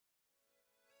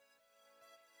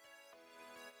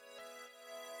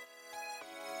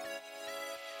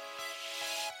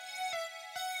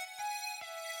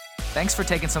Thanks for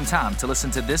taking some time to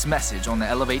listen to this message on the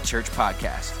Elevate Church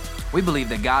podcast. We believe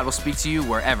that God will speak to you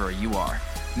wherever you are.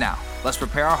 Now, let's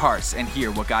prepare our hearts and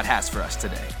hear what God has for us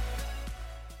today.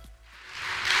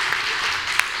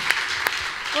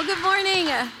 Well, good morning.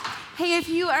 Hey, if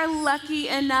you are lucky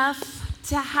enough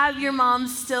to have your mom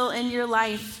still in your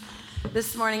life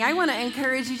this morning, I want to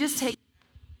encourage you, just take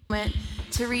a moment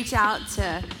to reach out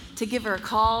to give her a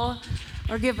call,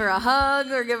 or give her a hug,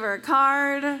 or give her a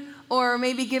card, or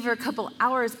maybe give her a couple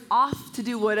hours off to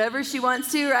do whatever she wants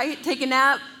to, right? Take a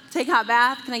nap, take a hot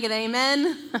bath. Can I get an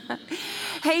amen?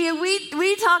 Hey,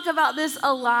 we talk about this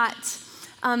a lot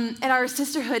at our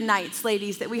sisterhood nights,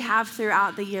 ladies, that we have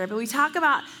throughout the year. But we talk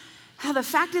about how the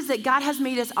fact is that God has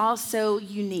made us all so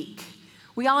unique.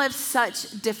 We all have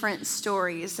such different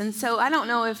stories. And so I don't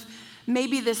know if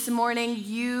maybe this morning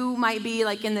you might be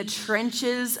like in the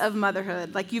trenches of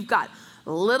motherhood. Like you've got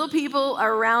little people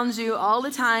around you all the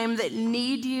time that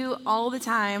need you all the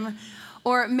time.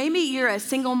 Or maybe you're a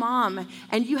single mom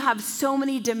and you have so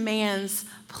many demands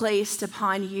placed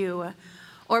upon you.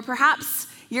 Or perhaps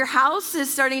your house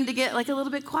is starting to get like a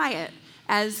little bit quiet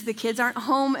as the kids aren't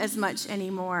home as much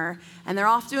anymore and they're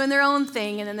off doing their own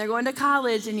thing and then they're going to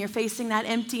college and you're facing that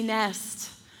empty nest.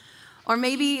 Or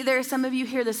maybe there are some of you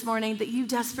here this morning that you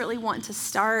desperately want to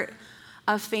start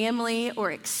a family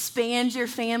or expand your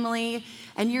family,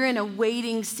 and you're in a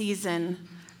waiting season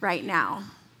right now.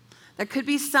 There could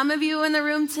be some of you in the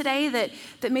room today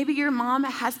that maybe your mom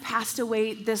has passed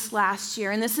away this last year,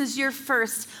 and this is your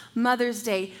first Mother's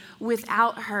Day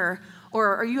without her,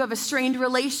 or you have a strained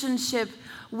relationship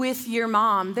with your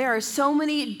mom. There are so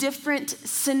many different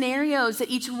scenarios that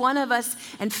each one of us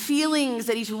and feelings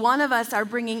that each one of us are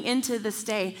bringing into this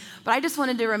day. But I just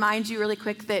wanted to remind you really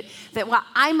quick that while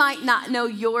I might not know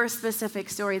your specific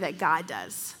story, that God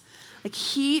does. Like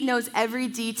He knows every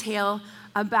detail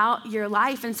about your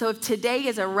life. And so if today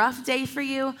is a rough day for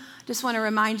you, I just want to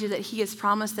remind you that He has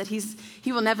promised that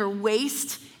He will never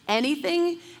waste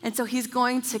anything. And so He's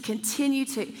going to continue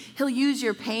He'll use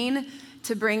your pain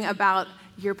to bring about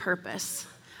your purpose.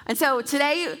 And so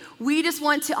today we just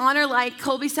want to honor, like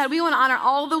Colby said, we want to honor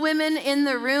all the women in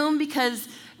the room because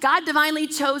God divinely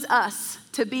chose us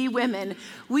to be women.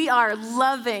 We are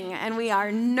loving and we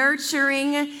are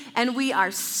nurturing and we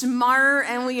are smart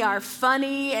and we are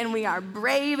funny and we are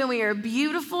brave and we are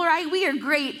beautiful, right? We are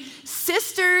great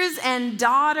sisters and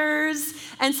daughters.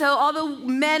 And so all the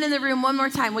men in the room, one more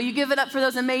time, will you give it up for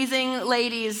those amazing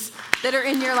ladies that are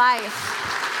in your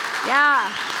life?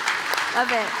 Yeah. Love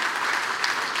it.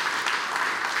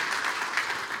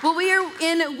 Well, we are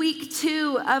in week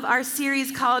 2 of our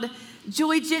series called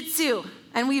Joy Jitsu,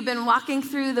 and we've been walking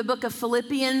through the book of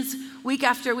Philippians week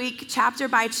after week, chapter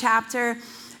by chapter.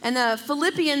 And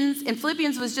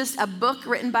Philippians was just a book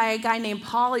written by a guy named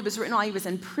Paul. It was written while he was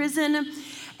in prison.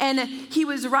 And he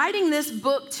was writing this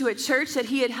book to a church that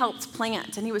he had helped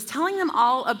plant, and he was telling them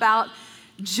all about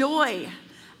joy.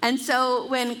 And so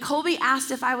when Colby asked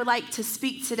if I would like to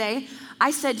speak today, I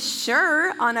said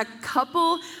sure on a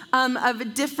couple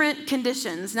of different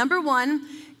conditions. Number 1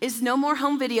 is no more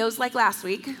home videos like last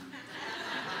week.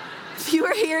 If you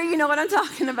were here, you know what I'm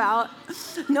talking about.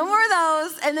 No more of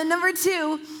those. And then number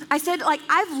 2, I said,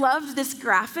 I've loved this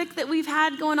graphic that we've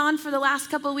had going on for the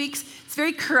last couple of weeks. It's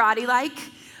very karate-like.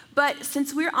 But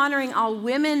since we're honoring all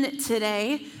women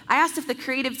today, I asked if the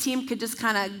creative team could just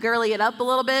kind of girly it up a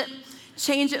little bit.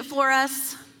 Change it for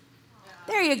us.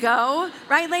 There you go.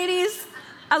 Right, ladies?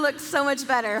 I look so much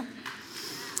better.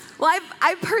 Well,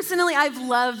 I've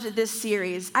loved this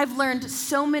series. I've learned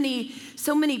so many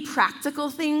practical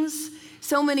things,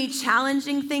 so many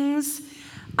challenging things.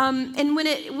 And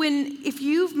if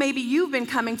you've been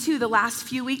coming to the last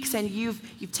few weeks and you've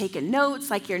taken notes,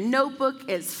 like your notebook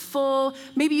is full.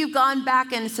 Maybe you've gone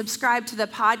back and subscribed to the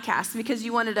podcast because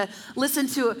you wanted to listen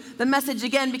to the message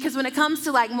again. Because when it comes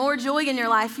to like more joy in your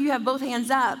life, you have both hands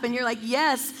up and you're like,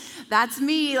 yes, that's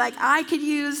me. Like I could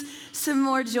use some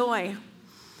more joy.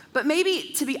 But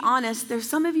maybe to be honest, there's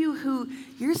some of you who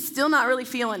you're still not really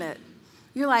feeling it.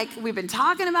 You're like, we've been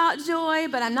talking about joy,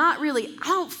 but I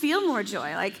don't feel more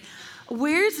joy. Like,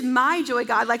 where's my joy,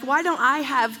 God? Like, why don't I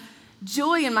have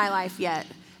joy in my life yet?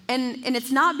 And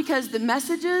it's not because the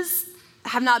messages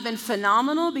have not been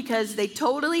phenomenal, because they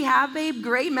totally have, babe,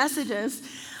 great messages.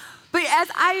 But as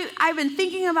I've been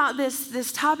thinking about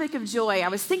this topic of joy, I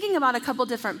was thinking about a couple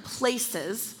different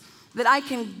places that I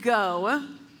can go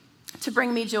to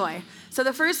bring me joy. So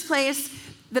the first place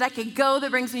that I could go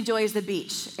that brings me joy is the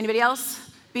beach. Anybody else?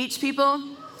 Beach people?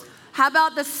 How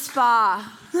about the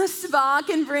spa? The spa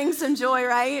can bring some joy,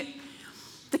 right?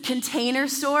 The Container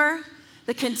Store.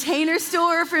 The Container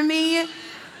Store for me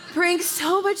brings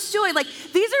so much joy. Like,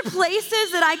 these are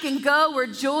places that I can go where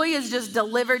joy is just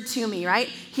delivered to me, right?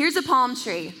 Here's a palm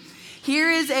tree.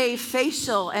 Here is a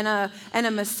facial and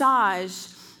a massage.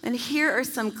 And here are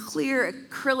some clear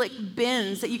acrylic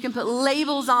bins that you can put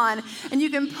labels on and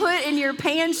you can put in your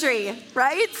pantry,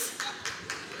 right?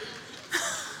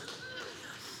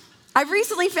 I've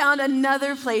recently found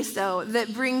another place, though,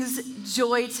 that brings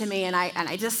joy to me, and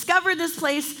I discovered this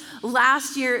place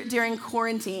last year during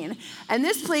quarantine, and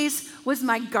this place was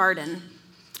my garden.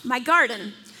 My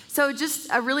garden. So just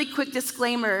a really quick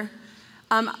disclaimer,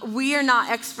 we are not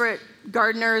expert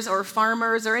gardeners or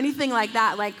farmers or anything like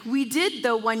that. Like, we did,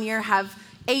 though, one year have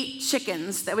 8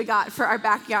 chickens that we got for our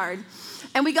backyard.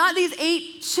 And we got these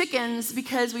 8 chickens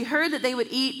because we heard that they would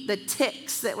eat the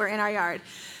ticks that were in our yard.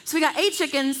 So we got 8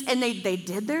 chickens, and they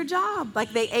did their job.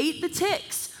 Like, they ate the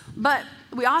ticks. But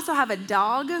we also have a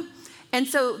dog. And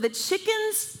so the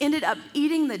chickens ended up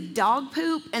eating the dog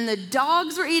poop, and the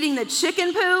dogs were eating the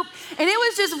chicken poop. And it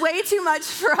was just way too much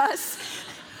for us.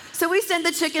 So we sent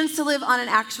the chickens to live on an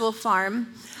actual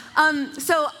farm.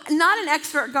 So not an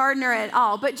expert gardener at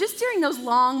all, but just during those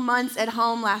long months at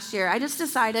home last year, I just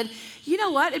decided, you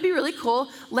know what, it'd be really cool.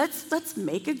 Let's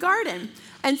make a garden.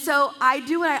 And so I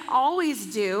do what I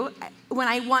always do when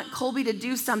I want Colby to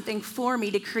do something for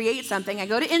me, to create something. I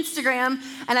go to Instagram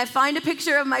and I find a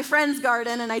picture of my friend's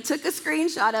garden and I took a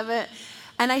screenshot of it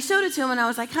and I showed it to him and I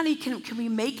was like, honey, can we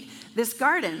make this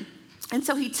garden? And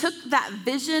so he took that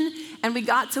vision and we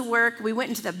got to work. We went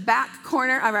into the back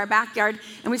corner of our backyard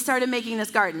and we started making this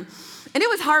garden. And it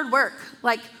was hard work.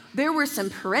 Like, there were some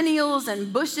perennials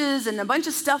and bushes and a bunch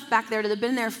of stuff back there that had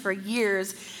been there for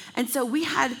years. And so we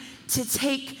had to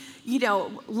take,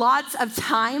 lots of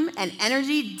time and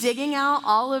energy digging out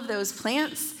all of those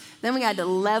plants. Then we had to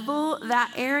level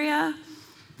that area.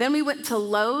 Then we went to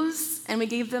Lowe's and we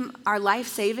gave them our life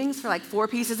savings for like 4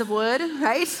 pieces of wood,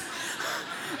 right?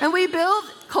 And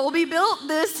Colby built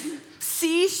this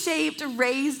C-shaped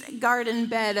raised garden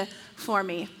bed for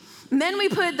me. And then we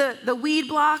put the weed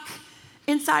block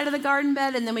inside of the garden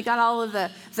bed, and then we got all of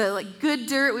the good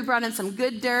dirt. We brought in some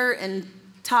good dirt and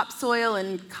topsoil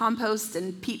and compost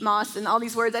and peat moss and all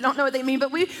these words. I don't know what they mean,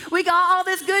 but we got all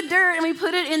this good dirt and we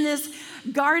put it in this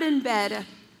garden bed.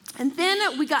 And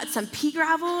then we got some pea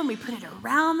gravel and we put it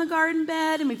around the garden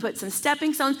bed and we put some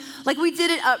stepping stones. Like, we did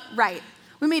it up right.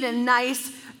 We made a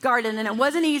nice garden, and it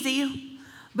wasn't easy,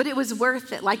 but it was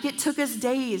worth it. Like, it took us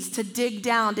days to dig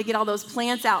down to get all those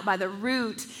plants out by the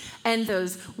root and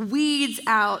those weeds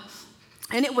out.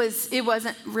 And it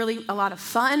wasn't really a lot of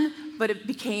fun, but it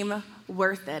became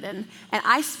worth it. And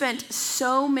I spent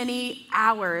so many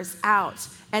hours out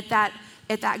at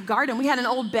that garden. We had an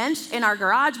old bench in our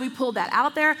garage. We pulled that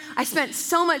out there. I spent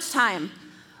so much time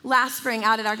last spring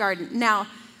out at our garden. Now,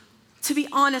 to be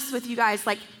honest with you guys,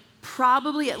 like,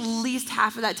 probably at least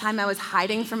half of that time I was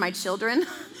hiding from my children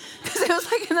because it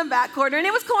was like in the back corner, and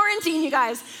it was quarantine, you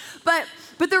guys. But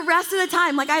the rest of the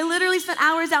time, like, I literally spent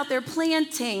hours out there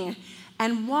planting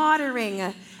and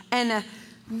watering and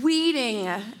weeding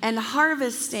and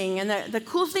harvesting. And the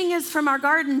cool thing is, from our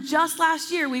garden just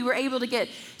last year, we were able to get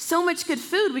so much good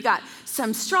food. We got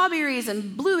some strawberries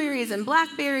and blueberries and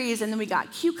blackberries, and then we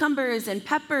got cucumbers and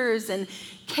peppers and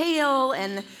kale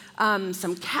and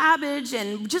some cabbage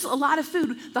and just a lot of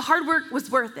food. The hard work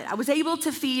was worth it. I was able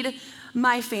to feed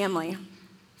my family.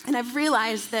 And I've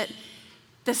realized that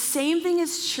the same thing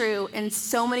is true in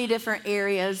so many different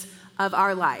areas of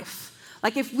our life.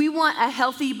 Like, if we want a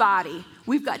healthy body,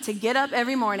 we've got to get up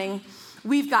every morning.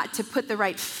 We've got to put the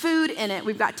right food in it.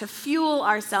 We've got to fuel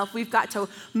ourselves. We've got to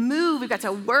move. We've got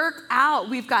to work out.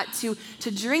 We've got to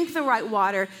drink the right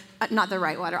water. Not the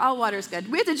right water. All water is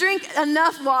good. We have to drink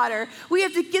enough water. We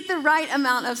have to get the right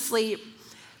amount of sleep.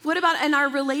 What about in our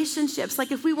relationships?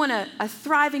 Like, if we want a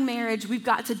thriving marriage, we've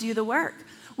got to do the work.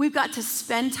 We've got to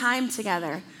spend time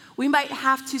together. We might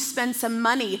have to spend some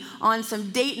money on some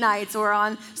date nights or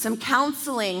on some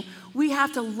counseling. We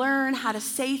have to learn how to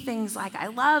say things like, I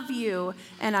love you,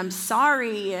 and I'm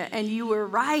sorry, and you were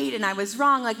right, and I was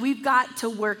wrong. Like, we've got to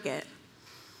work it.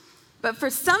 But for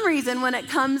some reason, when it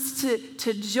comes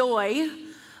to joy,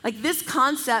 like, this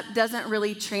concept doesn't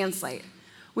really translate.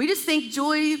 We just think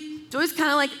joy's kind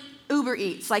of like Uber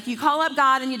Eats. Like, you call up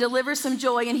God and you deliver some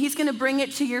joy, and he's going to bring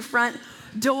it to your front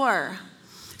door.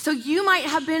 So you might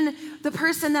have been the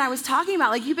person that I was talking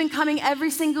about. Like, you've been coming every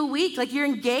single week. Like, you're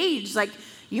engaged. Like,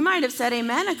 you might have said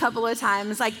amen a couple of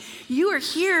times. Like, you are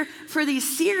here for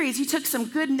these series. You took some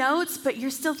good notes, but you're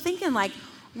still thinking, like,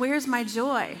 where's my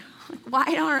joy? Like,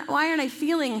 why aren't I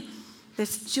feeling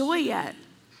this joy yet?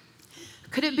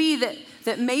 Could it be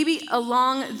that maybe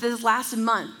along this last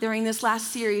month, during this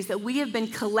last series, that we have been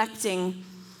collecting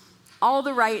all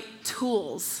the right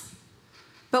tools,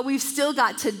 but we've still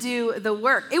got to do the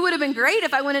work? It would have been great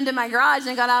if I went into my garage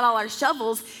and got out all our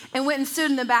shovels and went and stood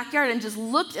in the backyard and just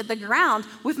looked at the ground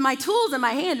with my tools in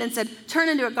my hand and said, turn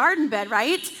into a garden bed,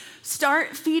 right?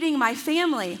 Start feeding my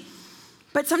family.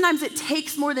 But sometimes it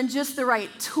takes more than just the right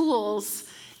tools.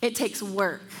 It takes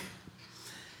work.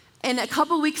 And a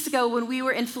couple weeks ago when we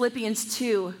were in Philippians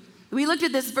 2, we looked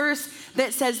at this verse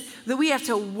that says that we have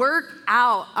to work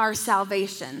out our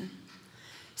salvation.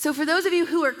 So for those of you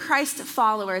who are Christ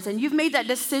followers and you've made that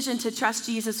decision to trust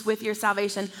Jesus with your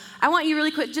salvation, I want you really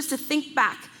quick just to think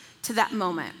back to that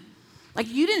moment. Like,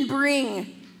 you didn't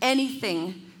bring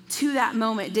anything to that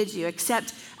moment, did you?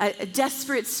 Except a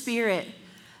desperate spirit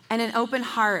and an open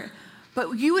heart.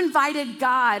 But you invited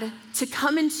God to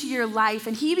come into your life,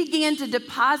 and he began to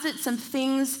deposit some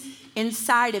things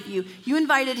inside of you. You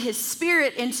invited his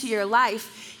spirit into your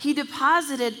life. He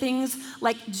deposited things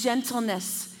like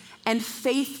gentleness and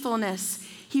faithfulness.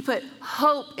 He put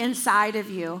hope inside of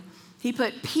you. He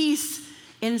put peace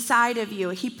inside of you.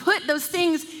 He put those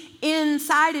things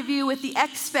inside of you with the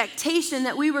expectation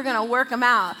that we were going to work them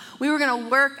out. We were going to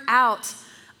work out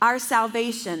our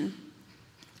salvation.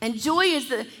 And joy is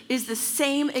the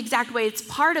same exact way. It's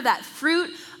part of that fruit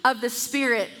of the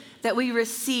Spirit that we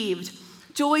received.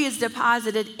 Joy is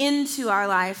deposited into our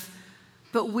life,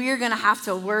 but we're going to have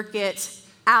to work it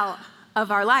out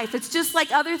of our life. It's just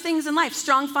like other things in life,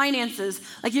 strong finances.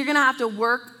 Like, you're going to have to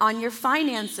work on your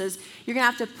finances. You're going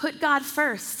to have to put God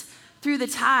first through the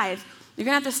tithe. You're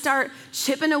going to have to start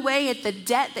chipping away at the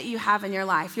debt that you have in your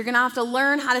life. You're going to have to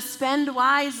learn how to spend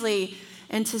wisely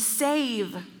and to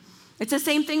save. It's the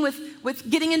same thing with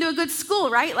getting into a good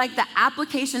school, right? Like, the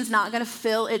application's not going to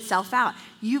fill itself out.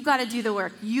 You've got to do the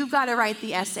work. You've got to write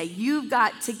the essay. You've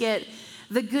got to get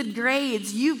the good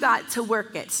grades. You've got to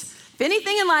work it. If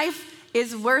anything in life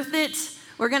is worth it,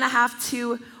 we're going to have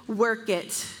to work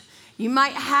it. You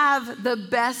might have the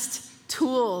best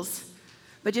tools,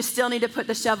 but you still need to put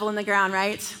the shovel in the ground,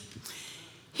 right?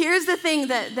 Here's the thing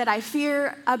that I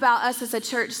fear about us as a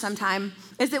church sometime,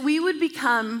 is that we would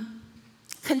become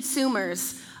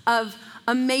consumers of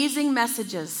amazing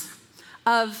messages,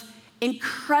 of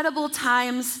incredible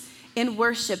times in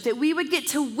worship, that we would get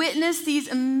to witness these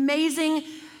amazing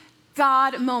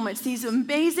God moments, these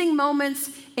amazing moments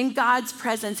in God's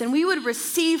presence, and we would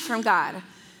receive from God,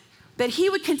 that he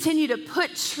would continue to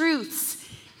put truths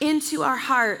into our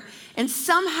heart, and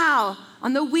somehow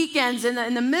on the weekends, in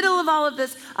the middle of all of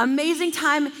this amazing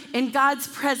time in God's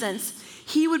presence,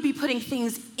 he would be putting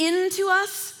things into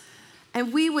us.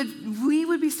 And we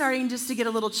would be starting just to get a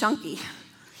little chunky.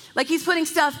 Like, he's putting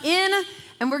stuff in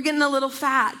and we're getting a little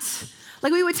fat.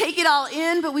 Like, we would take it all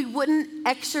in, but we wouldn't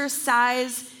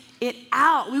exercise it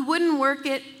out. We wouldn't work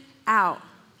it out.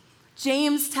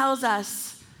 James tells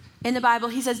us in the Bible,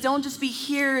 he says, don't just be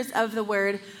hearers of the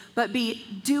word, but be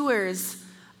doers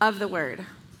of the word.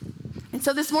 And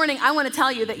so this morning, I want to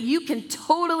tell you that you can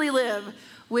totally live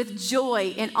with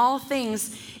joy in all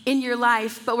things in your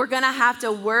life, but we're going to have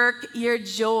to work your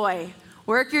joy.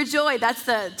 Work your joy. That's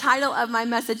the title of my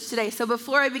message today. So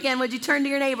before I begin, would you turn to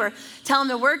your neighbor, tell him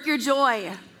to work your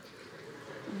joy.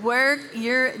 Work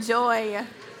your joy.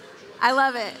 I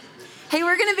love it. Hey,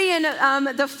 we're going to be in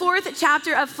the 4th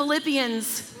chapter of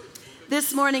Philippians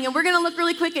this morning, and we're going to look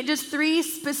really quick at just 3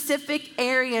 specific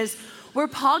areas where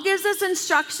Paul gives us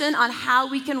instruction on how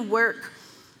we can work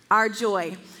our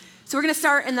joy. So we're going to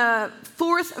start in the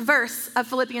 4th verse of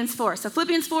Philippians 4. So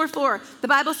Philippians 4:4, the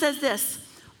Bible says this: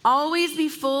 always be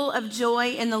full of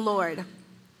joy in the Lord.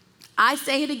 I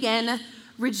say it again,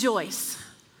 rejoice.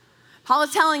 Paul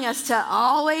is telling us to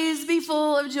always be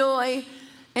full of joy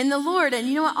in the Lord. And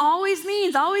you know what always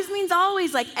means? Always means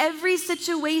always. Like, every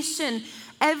situation,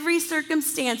 every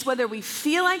circumstance, whether we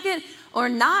feel like it or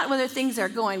not, whether things are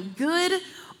going good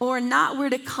or not, we're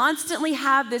to constantly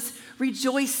have this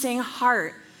rejoicing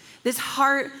heart. This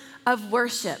heart of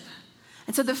worship.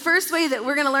 And so the first way that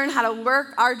we're going to learn how to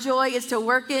work our joy is to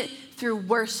work it through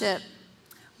worship.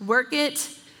 Work it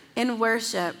in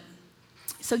worship.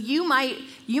 So you might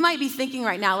be thinking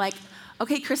right now, like,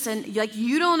 okay, Kristen, like,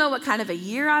 you don't know what kind of a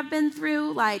year I've been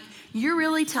through. Like, you're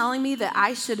really telling me that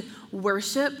I should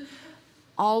worship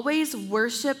always?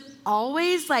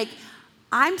 Like,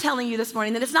 I'm telling you this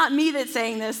morning that it's not me that's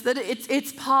saying this, that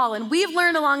it's Paul. And we have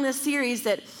learned along this series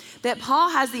that Paul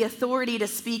has the authority to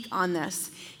speak on this.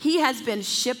 He has been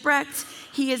shipwrecked.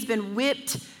 He has been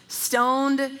whipped,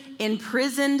 stoned,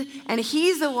 imprisoned, and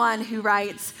he's the one who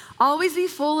writes, always be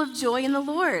full of joy in the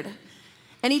Lord.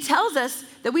 And he tells us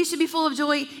that we should be full of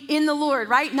joy in the Lord,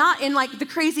 right? Not in like the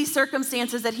crazy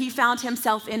circumstances that he found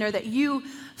himself in or that you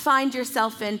find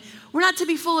yourself in. We're not to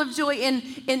be full of joy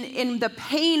in the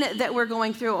pain that we're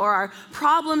going through or our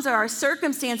problems or our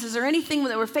circumstances or anything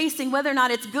that we're facing, whether or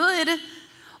not it's good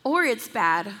or it's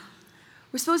bad.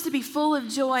 We're supposed to be full of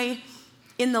joy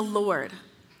in the Lord.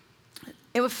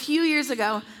 A few years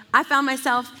ago, I found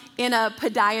myself in a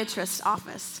podiatrist's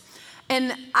office.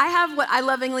 And I have what I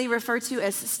lovingly refer to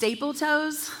as staple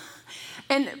toes.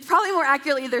 And probably more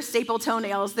accurately, they're staple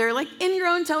toenails. They're like in your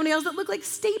own toenails that look like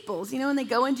staples, and they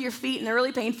go into your feet and they're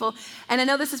really painful. And I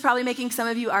know this is probably making some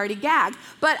of you already gag,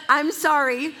 but I'm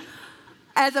sorry.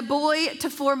 As a boy to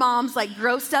 4 moms, like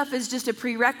gross stuff is just a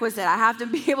prerequisite. I have to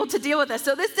be able to deal with this.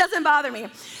 So this doesn't bother me.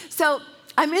 So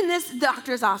I'm in this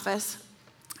doctor's office.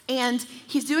 And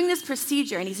he's doing this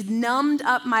procedure, and he's numbed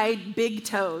up my big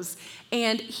toes,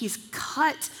 and he's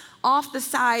cut off the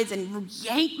sides and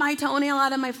yanked my toenail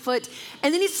out of my foot,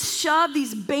 and then he's shoved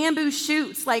these bamboo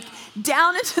shoots like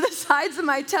down into the sides of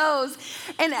my toes,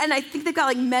 and I think they've got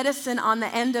like medicine on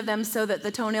the end of them so that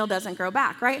the toenail doesn't grow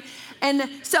back, right? And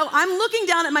so I'm looking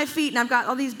down at my feet, and I've got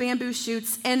all these bamboo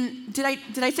shoots, and did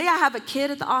I say I have a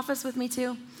kid at the office with me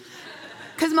too?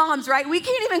 Because moms, right? We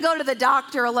can't even go to the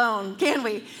doctor alone, can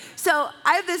we? So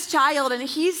I have this child, and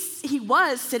he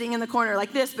was sitting in the corner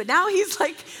like this, but now he's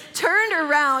like turned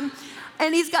around,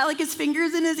 and he's got like his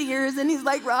fingers in his ears, and he's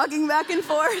like rocking back and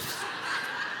forth.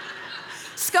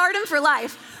 Scarred him for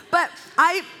life. But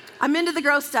I'm into the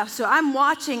gross stuff, so I'm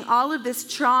watching all of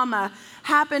this trauma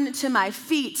happen to my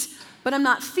feet, but I'm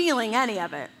not feeling any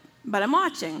of it, but I'm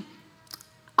watching.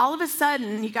 All of a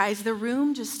sudden, you guys, the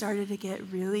room just started to get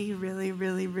really, really,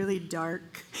 really, really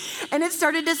dark. And it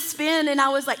started to spin, and I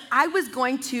was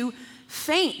going to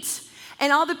faint.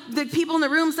 And all the people in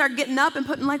the room started getting up and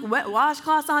putting like wet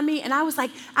washcloths on me. And I was like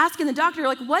asking the doctor,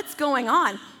 like, what's going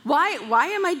on? Why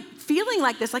am I feeling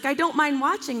like this? Like, I don't mind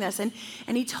watching this. And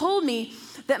he told me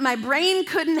that my brain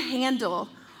couldn't handle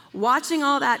watching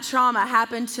all that trauma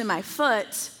happen to my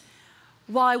foot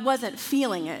while I wasn't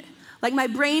feeling it. Like my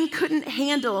brain couldn't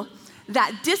handle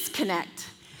that disconnect.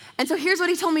 And so here's what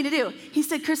he told me to do. He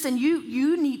said, Kristen,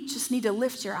 you just need to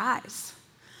lift your eyes.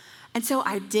 And so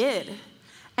I did.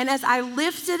 And as I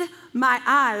lifted my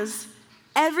eyes,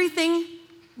 everything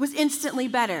was instantly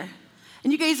better.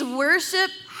 And you guys, worship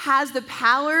has the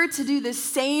power to do the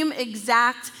same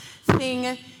exact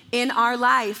thing in our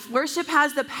life. Worship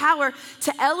has the power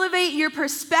to elevate your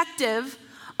perspective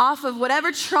off of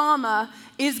whatever trauma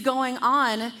is going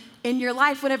on in your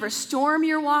life, whatever storm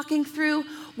you're walking through,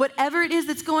 whatever it is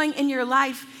that's going in your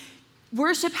life.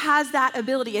 Worship has that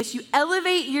ability. As you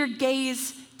elevate your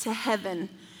gaze to heaven,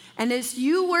 and as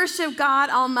you worship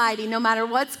God Almighty, no matter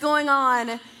what's going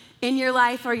on in your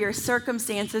life or your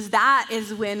circumstances, that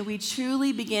is when we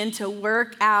truly begin to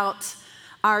work out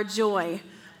our joy,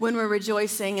 when we're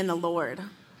rejoicing in the Lord.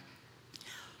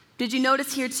 Did you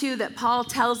notice here too that Paul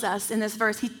tells us in this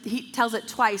verse, he tells it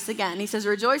twice again. He says,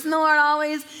 rejoice in the Lord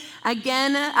always.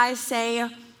 Again, I say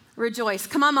rejoice.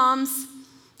 Come on, moms.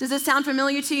 Does this sound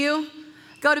familiar to you?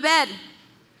 Go to bed.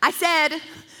 I said,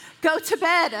 go to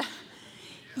bed.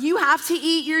 You have to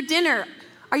eat your dinner.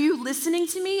 Are you listening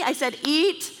to me? I said,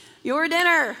 eat your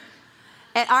dinner.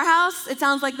 At our house, it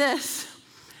sounds like this.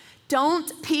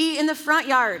 Don't pee in the front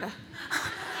yard.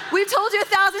 We've told you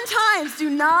 1,000 times, do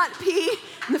not pee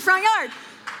in the front yard.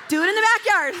 Do it in the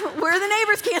backyard where the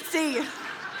neighbors can't see.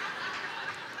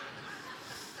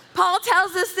 Paul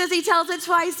tells us this. He tells it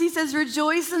twice. He says,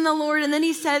 rejoice in the Lord. And then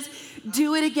he says,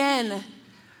 do it again.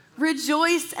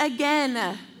 Rejoice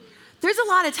again. There's a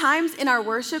lot of times in our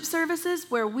worship services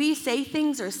where we say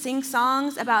things or sing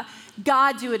songs about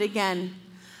God, do it again.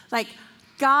 Like,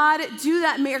 God, do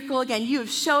that miracle again. You have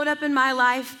showed up in my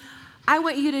life. I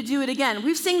want you to do it again.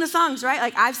 We've sing the songs, right?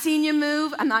 Like, I've seen you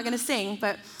move. I'm not going to sing,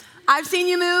 but I've seen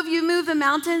you move. You move the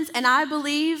mountains, and I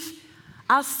believe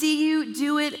I'll see you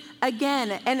do it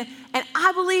again. And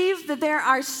I believe that there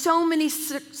are so many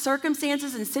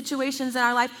circumstances and situations in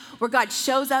our life where God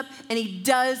shows up and he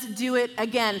does do it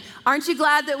again. Aren't you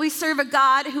glad that we serve a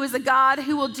God who is a God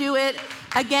who will do it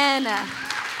again?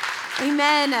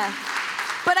 Amen.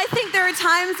 But I think there are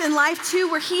times in life too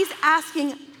where he's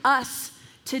asking us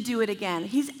to do it again.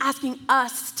 He's asking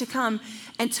us to come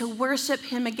and to worship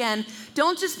him again.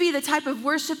 Don't just be the type of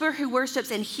worshiper who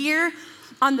worships in here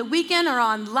on the weekend or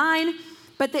online,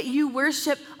 but that you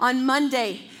worship on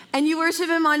Monday, and you worship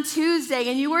him on Tuesday,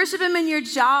 and you worship him in your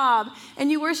job,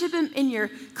 and you worship him in your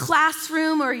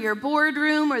classroom or your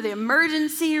boardroom or the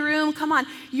emergency room. Come on,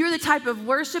 you're the type of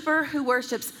worshiper who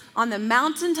worships on the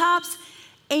mountaintops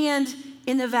and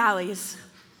in the valleys.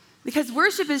 Because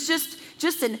worship is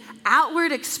just an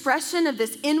outward expression of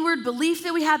this inward belief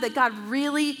that we have that God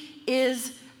really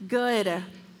is good.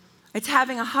 It's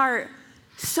having a heart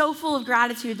so full of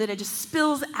gratitude that it just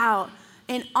spills out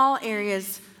in all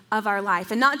areas of our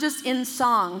life, and not just in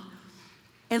song,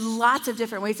 in lots of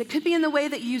different ways. It could be in the way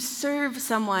that you serve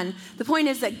someone. The point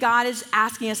is that God is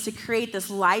asking us to create this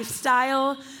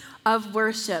lifestyle of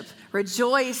worship.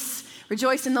 Rejoice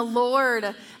in the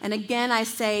Lord. And again, I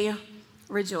say,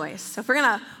 rejoice. So if we're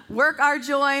going to work our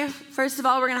joy, first of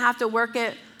all, we're going to have to work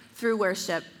it through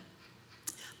worship.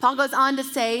 Paul goes on to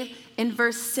say in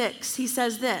verse 6, he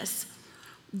says this,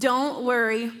 don't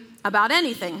worry about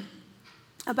anything.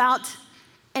 About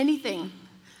anything.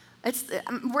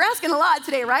 We're asking a lot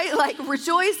today, right? Like,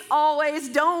 rejoice always,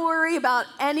 don't worry about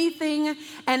anything.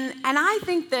 And I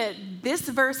think that this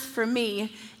verse for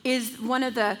me is one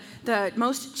of the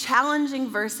most challenging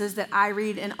verses that I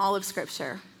read in all of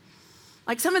Scripture.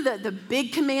 Like some of the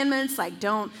big commandments, like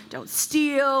don't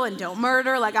steal and don't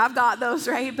murder, like I've got those,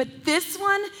 right? But this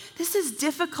is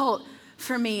difficult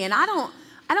for me. And I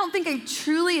don't think I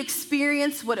truly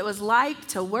experienced what it was like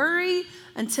to worry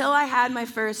until I had my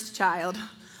first child.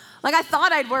 Like I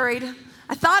thought I'd worried.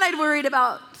 I thought I'd worried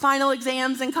about final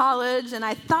exams in college, and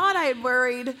I thought I had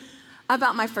worried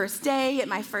about my first day at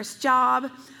my first job.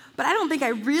 But I don't think I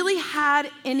really had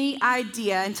any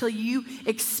idea until you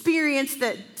experienced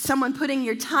that someone putting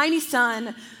your tiny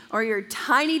son or your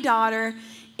tiny daughter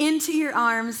into your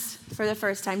arms for the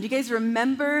first time. Do you guys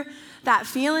remember that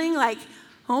feeling? Like,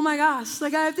 oh my gosh,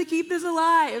 like I have to keep this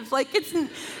alive. Like it's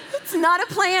not a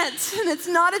plant and it's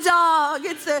not a dog.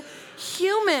 It's a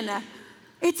human.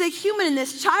 It's a human, and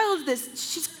this child,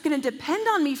 she's going to depend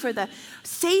on me for the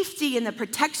safety and the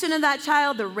protection of that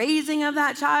child, the raising of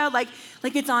that child, like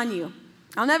it's on you.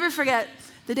 I'll never forget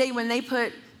the day when they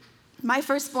put my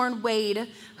firstborn, Wade,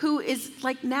 who is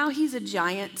like, now he's a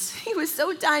giant. He was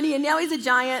so tiny, and now he's a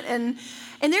giant, and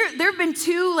there have been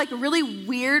two like really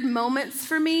weird moments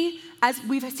for me as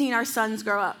we've seen our sons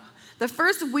grow up. The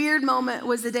first weird moment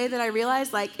was the day that I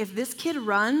realized, like, if this kid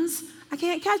runs, I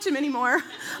can't catch him anymore.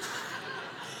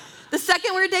 The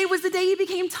second weird day was the day he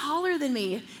became taller than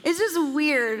me. It's just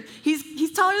weird.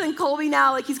 He's taller than Colby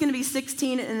now. Like he's going to be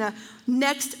 16 in the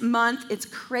next month. It's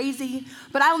crazy.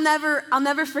 But I'll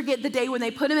never forget the day when they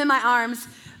put him in my arms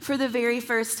for the very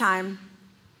first time.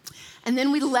 And then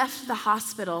we left the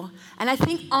hospital. And I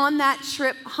think on that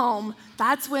trip home,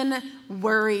 that's when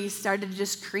worry started to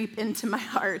just creep into my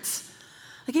heart.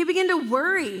 Like I began to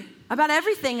worry about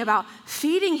everything, about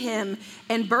feeding him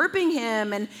and burping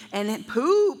him and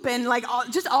poop and like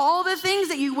just all the things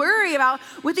that you worry about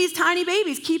with these tiny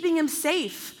babies, keeping him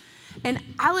safe. And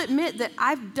I'll admit that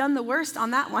I've done the worst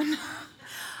on that one.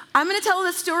 I'm going to tell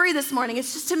this story this morning.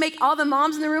 It's just to make all the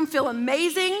moms in the room feel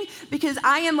amazing because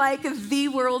I am like the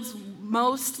world's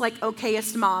most like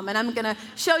okayest mom. And I'm going to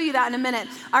show you that in a minute.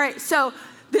 All right, so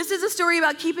this is a story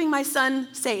about keeping my son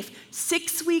safe.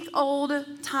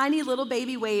 6-week-old, tiny little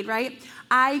baby Wade, right?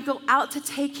 I go out to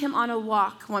take him on a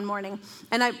walk one morning,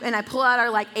 and I pull out our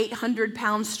like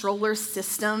 800-pound stroller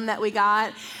system that we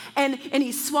got, and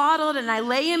he's swaddled, and I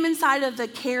lay him inside of the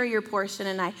carrier portion,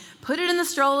 and I put it in the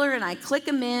stroller, and I click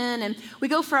him in, and we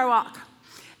go for our walk.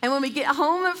 And when we get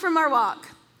home from our walk,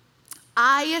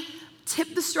 I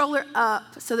tip the stroller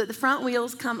up so that the front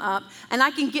wheels come up, and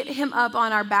I can get him up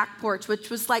on our back porch, which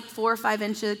was like 4 or 5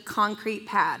 inches concrete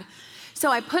pad. So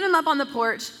I put him up on the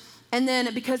porch, and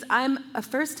then because I'm a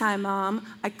first-time mom,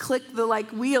 I click the like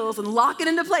wheels and lock it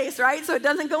into place, right? So it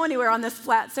doesn't go anywhere on this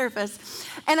flat surface.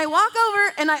 And I walk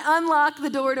over and I unlock the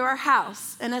door to our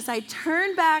house. And as I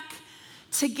turn back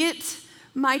to get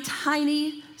my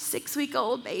tiny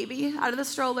 6-week-old baby out of the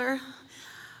stroller,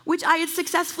 which I had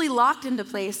successfully locked into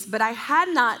place, but I had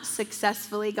not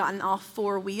successfully gotten all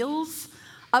 4 wheels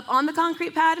up on the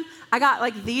concrete pad. I got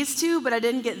like these 2, but I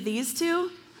didn't get these 2.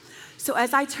 So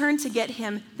as I turn to get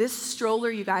him, this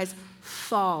stroller, you guys,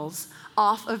 falls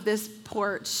off of this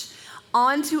porch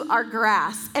onto our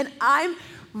grass. And I'm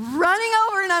running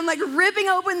over and I'm like ripping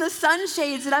open the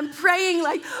sunshades and I'm praying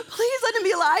like, please let him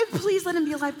be alive. Please let him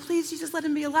be alive. Please, Jesus, let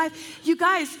him be alive. You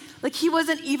guys, like he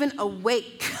wasn't even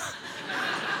awake.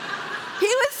 He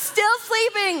was still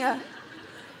sleeping.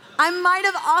 I might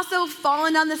have also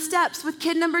fallen down the steps with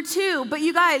kid number 2, but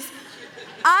you guys,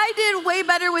 I did way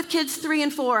better with kids 3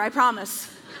 and 4, I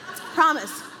promise.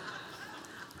 Promise.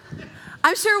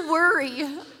 I'm sure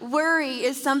worry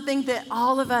is something that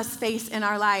all of us face in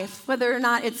our life, whether or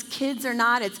not it's kids or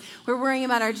not. We're worrying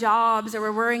about our jobs, or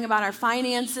we're worrying about our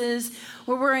finances,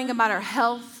 we're worrying about our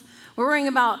health, we're worrying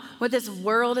about what this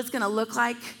world is going to look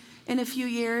like in a few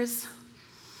years.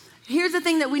 Here's the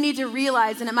thing that we need to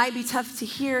realize, and it might be tough to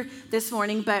hear this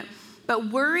morning, but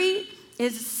worry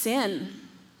is sin.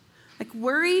 Like,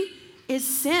 worry is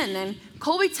sin. And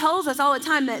Colby tells us all the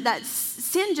time that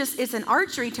sin just is an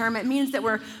archery term. It means that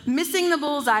we're missing the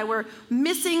bullseye. We're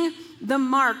missing the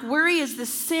mark. Worry is the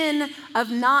sin of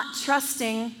not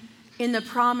trusting in the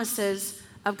promises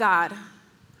of God.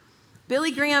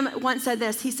 Billy Graham once said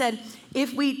this. He said,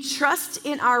 if we trust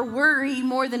in our worry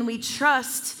more than we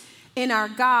trust in our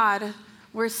God,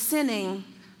 we're sinning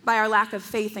by our lack of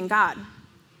faith in God.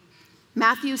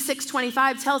 Matthew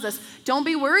 6:25 tells us, don't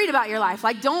be worried about your life.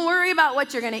 Like, don't worry about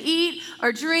what you're going to eat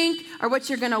or drink or what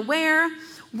you're going to wear.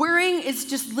 Worrying is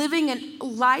just living a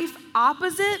life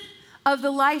opposite of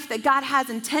the life that God has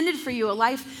intended for you,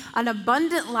 an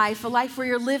abundant life, a life where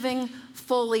you're living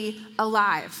fully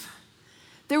alive.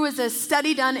 There was a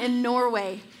study done in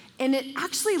Norway, and it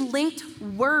actually linked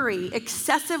worry,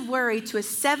 excessive worry, to a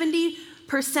 70%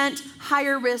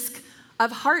 higher risk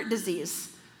of heart disease.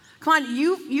 Come on,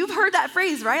 you've heard that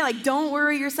phrase, right? Like, don't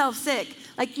worry yourself sick.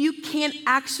 Like, you can't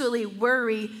actually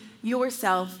worry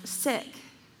yourself sick.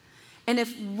 And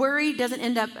if worry doesn't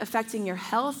end up affecting your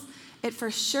health, it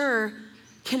for sure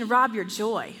can rob your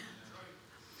joy.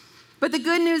 But the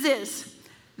good news is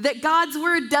that God's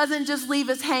word doesn't just leave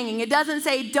us hanging. It doesn't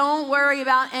say, don't worry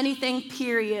about anything,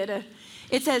 period.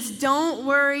 It says, don't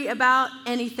worry about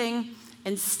anything.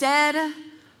 Instead,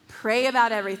 pray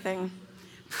about everything.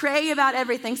 Pray about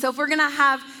everything. So if we're going to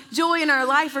have joy in our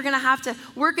life, we're going to have to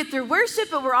work it through worship,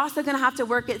 but we're also going to have to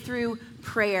work it through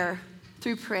prayer.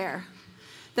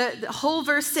 The whole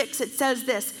verse 6, it says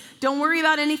this, don't worry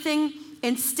about anything.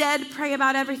 Instead, pray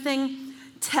about everything.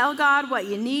 Tell God what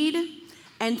you need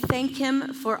and thank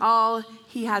him for all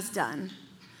he has done.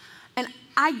 And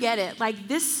I get it. Like,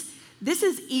 this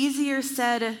is easier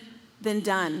said than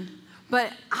done.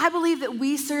 But I believe that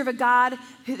we serve a God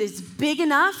who is big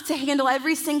enough to handle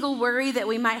every single worry that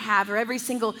we might have, or every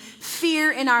single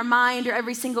fear in our mind, or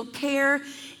every single care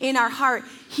in our heart.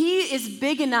 He is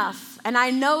big enough. And I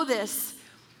know this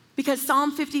because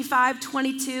Psalm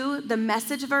 55:22, the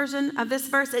Message version of this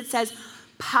verse, it says,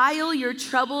 pile your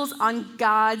troubles on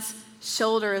God's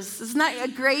shoulders. Isn't that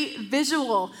a great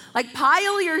visual? Like,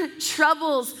 pile your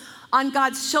troubles on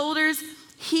God's shoulders.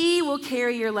 He will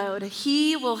carry your load.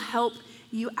 He will help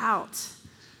you out.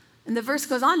 And the verse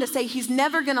goes on to say he's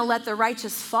never going to let the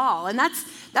righteous fall. And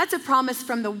that's a promise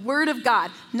from the word of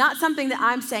God, not something that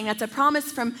I'm saying. That's a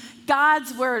promise from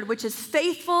God's word, which is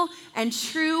faithful and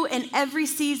true in every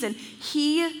season.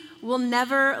 He will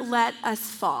never let us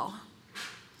fall.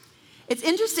 It's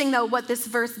interesting, though, what this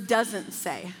verse doesn't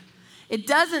say. It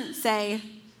doesn't say,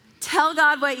 tell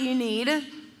God what you need,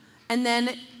 and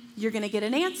then you're going to get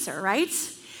an answer, right?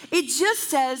 It just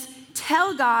says,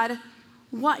 tell God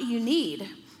what you need.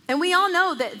 And we all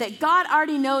know that God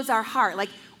already knows our heart. Like,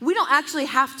 we don't actually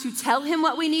have to tell him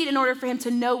what we need in order for him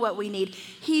to know what we need.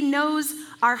 He knows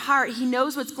our heart. He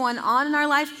knows what's going on in our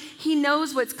life. He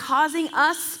knows what's causing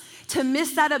us to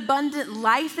miss that abundant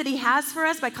life that he has for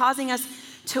us by causing us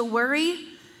to worry.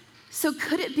 So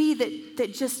could it be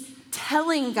that just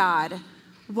telling God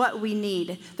what we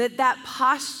need, that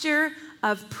posture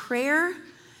of prayer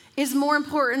is more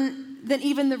important than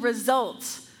even the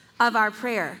results of our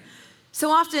prayer? So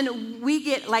often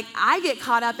I get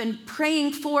caught up in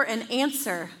praying for an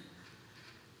answer,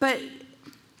 but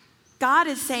God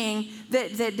is saying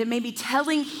that maybe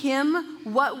telling him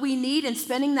what we need and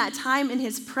spending that time in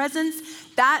his presence,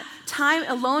 that time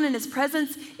alone in his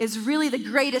presence is really the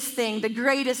greatest thing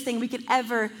we could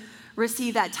ever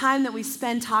receive. That time that we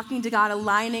spend talking to God,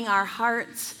 aligning our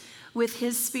hearts with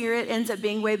his spirit, ends up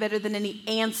being way better than any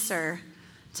answer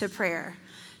to prayer.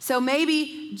 So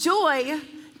maybe joy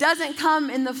doesn't come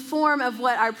in the form of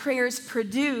what our prayers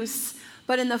produce,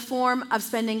 but in the form of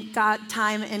spending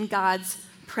time in God's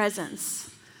presence.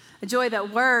 A joy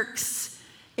that works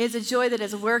is a joy that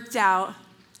is worked out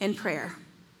in prayer.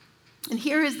 And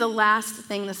here is the last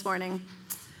thing this morning.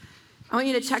 I want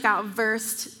you to check out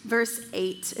verse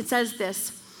 8. It says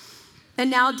this, and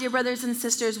now, dear brothers and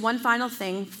sisters, one final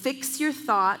thing. Fix your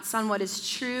thoughts on what is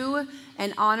true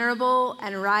and honorable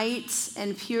and right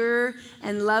and pure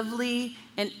and lovely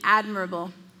and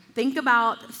admirable. Think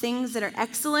about things that are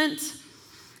excellent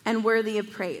and worthy of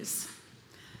praise.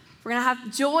 We're going to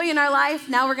have joy in our life.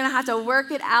 Now we're going to have to work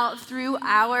it out through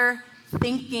our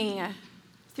thinking.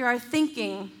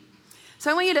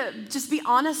 So I want you to just be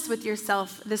honest with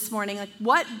yourself this morning. Like,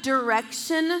 what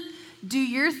direction do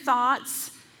your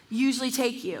thoughts usually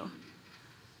take you?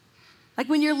 Like,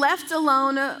 when you're left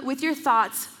alone with your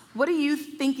thoughts, what are you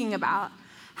thinking about?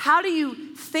 How do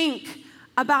you think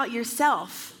about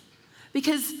yourself?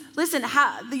 Because listen,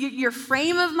 your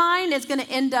frame of mind is going to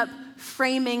end up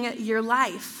framing your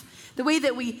life. The way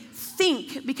that we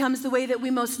think becomes the way that we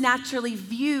most naturally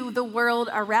view the world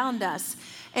around us.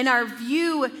 And our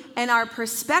view and our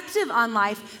perspective on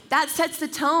life, that sets the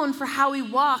tone for how we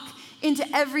walk into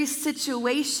every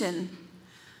situation.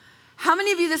 How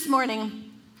many of you this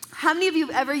morning, how many of you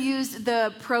have ever used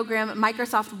the program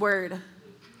Microsoft Word?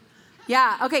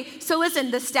 Yeah, okay, so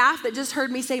listen, the staff that just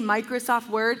heard me say Microsoft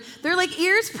Word, they're like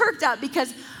ears perked up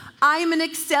because I'm an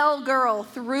Excel girl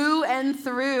through and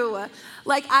through.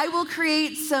 Like, I will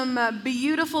create some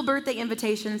beautiful birthday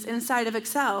invitations inside of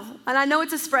Excel. And I know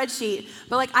it's a spreadsheet,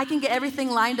 but like I can get everything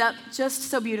lined up just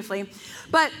so beautifully.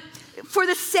 But for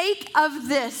the sake of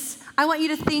this, I want you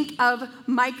to think of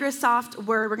Microsoft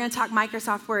Word. We're going to talk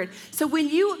Microsoft Word. So when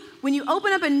you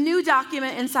open up a new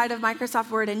document inside of Microsoft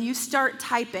Word and you start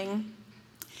typing,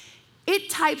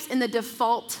 it types in the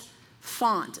default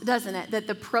font, doesn't it? That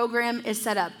the program is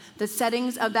set up. The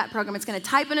settings of that program, it's going to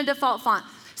type in a default font.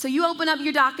 So you open up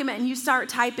your document and you start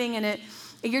typing, and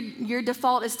your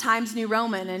default is Times New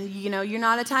Roman, and you're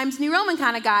not a Times New Roman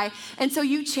kind of guy, and so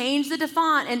you change the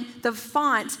font, and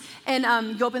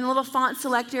you open the little font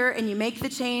selector and you make the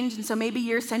change, and so maybe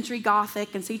you're Century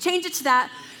Gothic, and so you change it to that,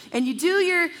 and you do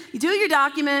your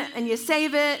document and you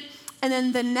save it, and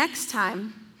then the next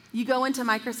time you go into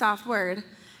Microsoft Word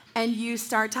and you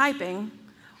start typing,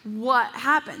 what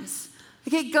happens?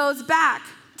 Like, it goes back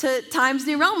to Times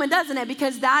New Roman, doesn't it?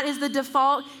 Because that is the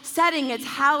default setting. It's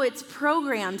how it's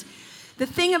programmed. The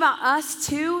thing about us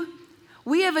too,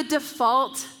 we have a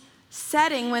default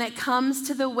setting when it comes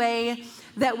to the way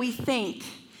that we think.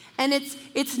 And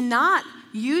it's not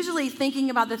usually thinking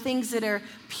about the things that are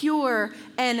pure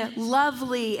and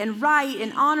lovely and right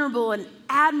and honorable and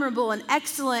admirable and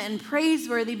excellent and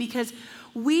praiseworthy, because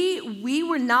we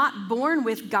were not born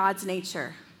with God's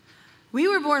nature. We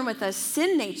were born with a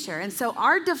sin nature, and so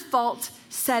our default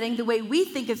setting, the way we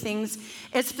think of things,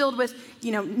 is filled with,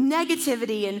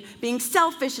 negativity and being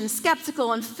selfish and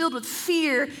skeptical and filled with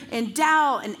fear and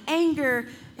doubt and anger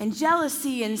and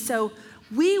jealousy. And so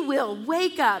we will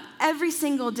wake up every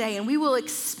single day and we will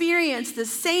experience the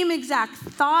same exact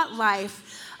thought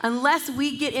life unless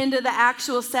we get into the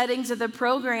actual settings of the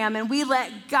program and we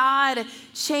let God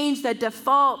change the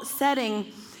default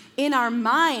setting in our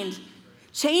mind.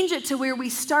 Change it to where we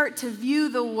start to view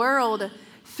the world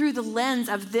through the lens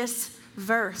of this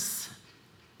verse.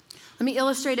 Let me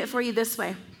illustrate it for you this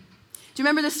way. Do you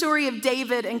remember the story of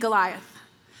David and Goliath?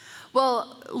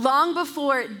 Well, long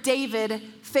before David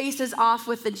faces off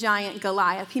with the giant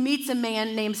Goliath, he meets a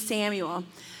man named Samuel.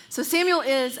 So Samuel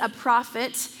is a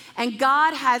prophet, and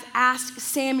God has asked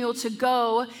Samuel to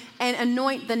go and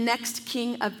anoint the next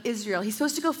king of Israel. He's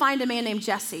supposed to go find a man named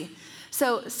Jesse.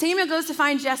 So Samuel goes to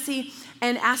find Jesse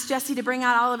and asks Jesse to bring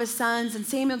out all of his sons. And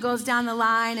Samuel goes down the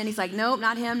line and he's like, nope,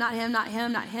 not him, not him, not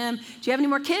him, not him. Do you have any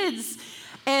more kids?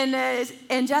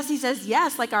 And Jesse says,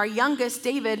 yes, like our youngest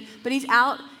David, but he's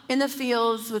out in the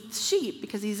fields with sheep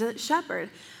because he's a shepherd.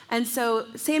 And so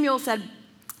Samuel said,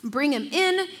 bring him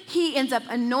in. He ends up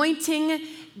anointing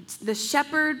the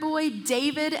shepherd boy,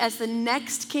 David, as the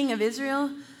next king of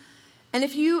Israel. And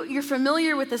if you're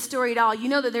familiar with the story at all, you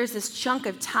know that there's this chunk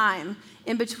of time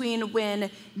in between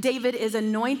when David is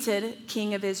anointed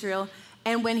king of Israel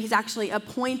and when he's actually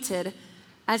appointed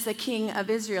as the king of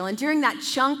Israel. And during that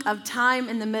chunk of time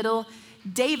in the middle,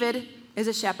 David is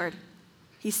a shepherd.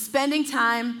 He's spending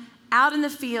time out in the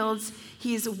fields.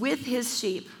 He's with his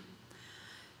sheep.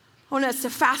 I want us to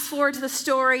fast forward to the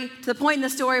story, to the point in the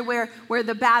story where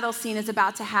the battle scene is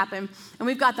about to happen. And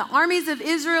we've got the armies of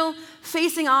Israel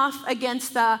facing off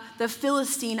against the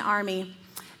Philistine army.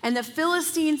 And the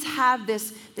Philistines have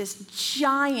this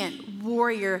giant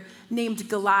warrior named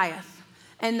Goliath.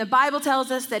 And the Bible tells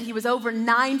us that he was over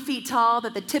 9 feet tall,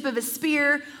 that the tip of his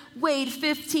spear weighed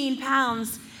 15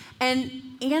 pounds, and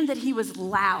that he was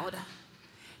loud,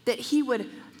 that he would,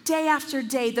 day after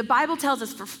day, the Bible tells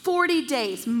us for 40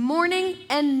 days, morning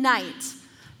and night,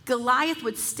 Goliath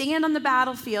would stand on the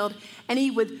battlefield and he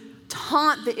would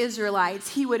taunt the Israelites.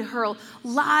 He would hurl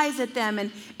lies at them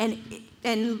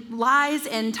and lies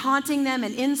and taunting them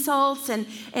and insults. And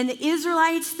the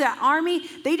Israelites, the army,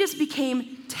 they just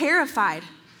became terrified.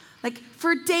 Like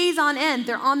for days on end,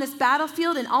 they're on this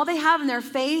battlefield and all they have in their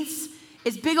face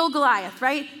is big old Goliath,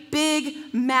 right?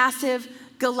 Big, massive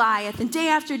Goliath. And day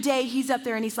after day, he's up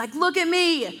there and he's like, look at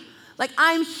me. Like,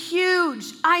 I'm huge.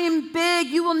 I am big.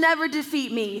 You will never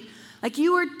defeat me. Like,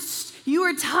 you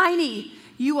are tiny.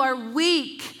 You are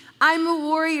weak. I'm a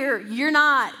warrior. You're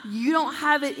not. You don't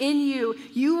have it in you.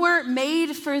 You weren't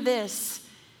made for this.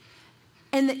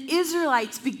 And the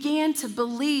Israelites began to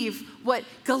believe what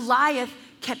Goliath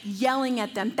kept yelling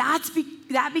at them.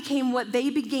 That became what they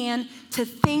began to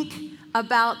think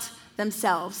about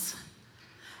themselves.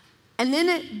 And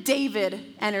then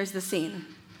David enters the scene,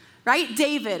 right?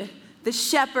 David, the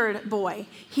shepherd boy.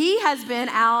 He has been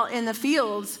out in the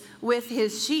fields with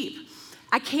his sheep.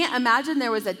 I can't imagine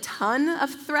there was a ton of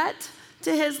threat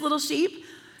to his little sheep.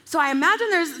 So I imagine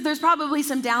there's probably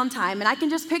some downtime. And I can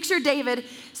just picture David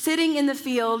sitting in the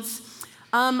fields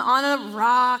on a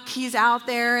rock. He's out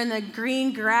there in the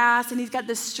green grass, and he's got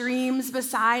the streams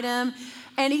beside him.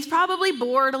 And he's probably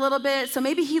bored a little bit, so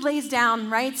maybe he lays down,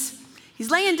 right?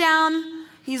 He's laying down,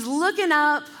 he's looking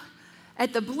up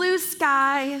at the blue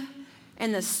sky,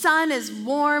 and the sun is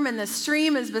warm, and the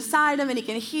stream is beside him, and he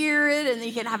can hear it, and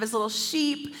he can have his little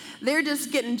sheep. They're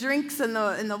just getting drinks in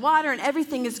the water, and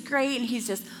everything is great, and he's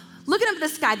just looking up at the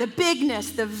sky, the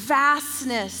bigness, the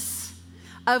vastness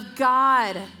of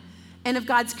God and of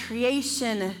God's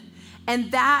creation.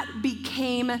 And that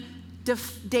became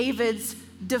David's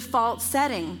default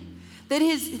setting, that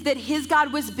his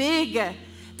God was big,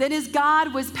 that his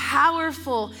God was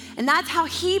powerful, and that's how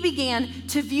he began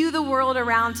to view the world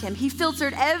around him. He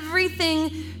filtered everything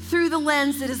through the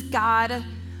lens that his God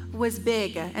was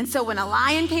big. And so when a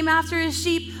lion came after his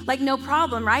sheep, like, no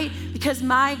problem, right? Because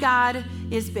my God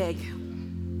is big.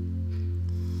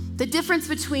 The difference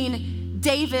between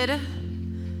David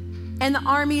and the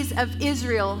armies of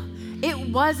Israel, it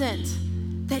wasn't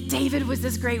that David was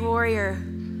this great warrior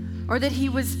or that he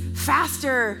was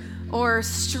faster or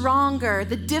stronger.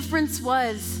 The difference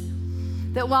was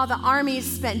that while the armies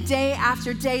spent day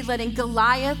after day letting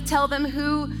Goliath tell them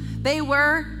who they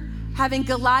were, having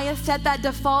Goliath set that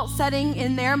default setting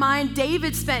in their mind,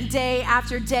 David spent day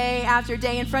after day after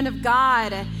day in front of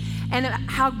God and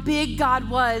how big God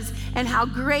was and how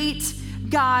great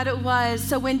God was.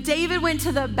 So when David went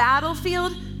to the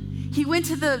battlefield, he went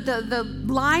to the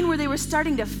line where they were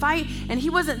starting to fight, and he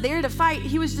wasn't there to fight.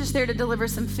 He was just there to deliver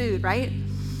some food, right?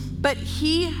 But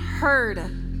he heard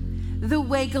the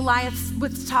way Goliath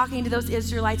was talking to those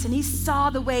Israelites, and he saw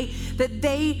the way that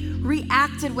they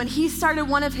reacted when he started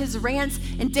one of his rants,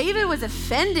 and David was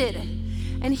offended.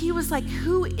 And he was like,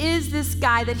 who is this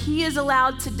guy that he is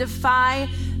allowed to defy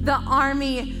the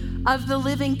army of the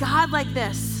living God like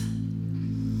this?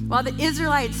 While the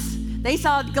Israelites, they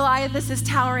saw Goliath as this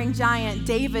towering giant,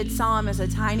 David saw him as a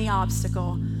tiny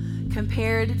obstacle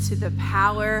compared to the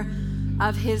power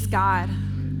of his God.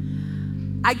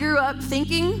 I grew up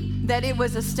thinking that it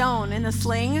was a stone in the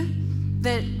sling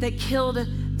that killed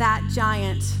that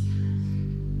giant.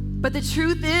 But the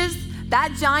truth is,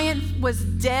 that giant was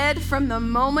dead from the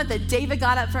moment that David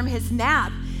got up from his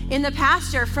nap in the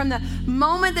pasture. From the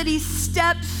moment that he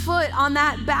stepped foot on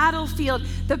that battlefield,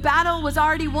 the battle was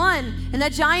already won, and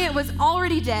that giant was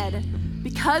already dead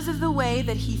because of the way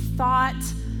that he thought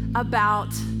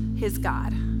about his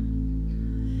God.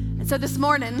 And so this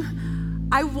morning,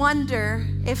 I wonder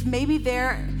if maybe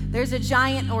there's a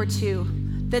giant or two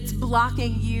that's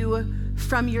blocking you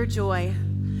from your joy.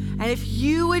 And if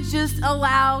you would just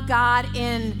allow God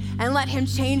in and let him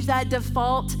change that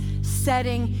default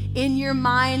setting in your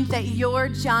mind, that your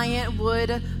giant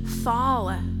would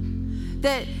fall.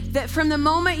 That from the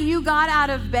moment you got out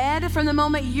of bed, from the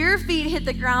moment your feet hit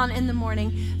the ground in the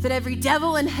morning, that every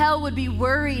devil in hell would be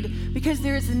worried, because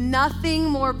there is nothing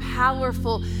more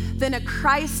powerful than a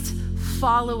Christ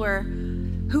follower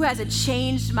who has a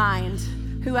changed mind,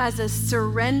 who has a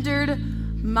surrendered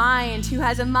mind, who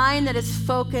has a mind that is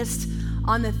focused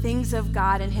on the things of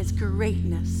God and his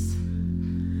greatness.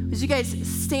 Would you guys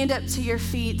stand up to your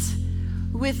feet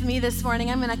with me this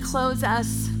morning? I'm going to close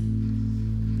us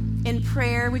in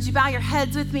prayer. Would you bow your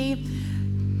heads with me?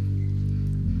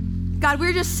 God,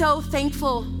 we're just so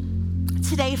thankful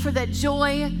today for the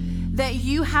joy that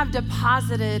you have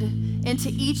deposited into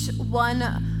each one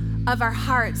of our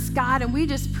hearts, God. And we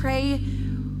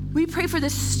pray for the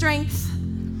strength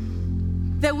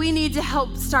that we need to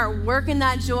help start working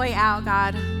that joy out,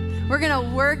 God. We're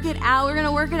gonna work it out. We're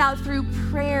gonna work it out through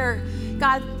prayer,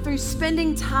 God, through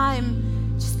spending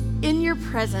time just in your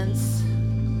presence,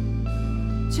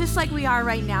 just like we are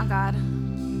right now, God.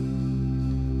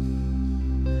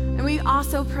 And we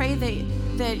also pray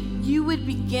that you would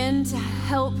begin to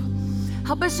help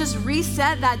us just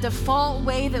reset that default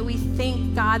way that we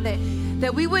think, God,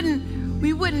 that we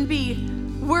wouldn't be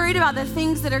worried about the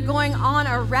things that are going on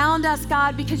around us,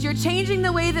 God, because you're changing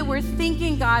the way that we're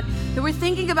thinking, God, that we're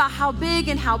thinking about how big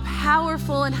and how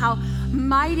powerful and how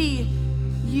mighty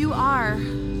you are.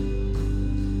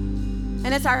 And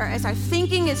as our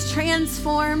thinking is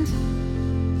transformed,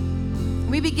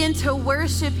 we begin to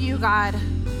worship you, God.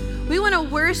 We want to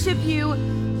worship you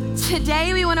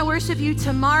today. We want to worship you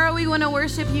tomorrow. We want to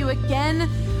worship you again.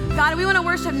 God, we want to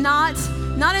worship not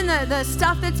in the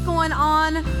stuff that's going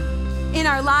on in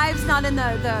our lives, not in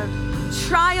the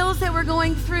trials that we're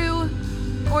going through,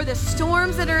 or the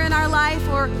storms that are in our life,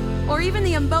 or even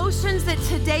the emotions that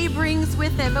today brings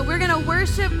with it. But we're going to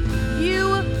worship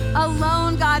you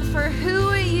alone, God, for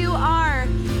who you are.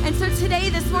 And so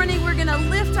today, this morning, we're going to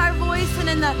lift our voice, and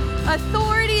in the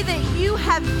authority that you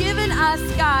have given us,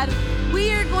 God,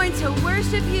 we are going to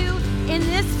worship you in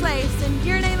this place. In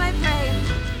your name I pray.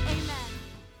 Amen.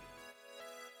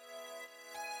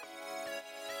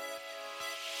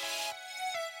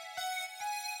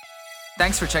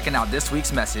 Thanks for checking out this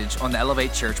week's message on the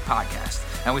Elevate Church podcast,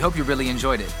 and we hope you really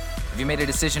enjoyed it. If you made a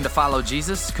decision to follow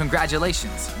Jesus,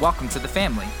 congratulations. Welcome to the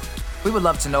family. We would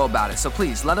love to know about it, so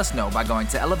please let us know by going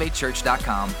to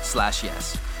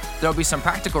elevatechurch.com/yes. There will be some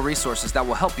practical resources that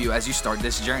will help you as you start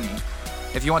this journey.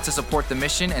 If you want to support the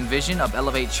mission and vision of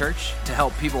Elevate Church to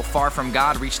help people far from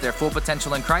God reach their full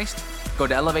potential in Christ, go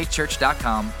to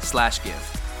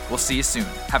elevatechurch.com/give. We'll see you soon.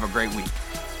 Have a great week.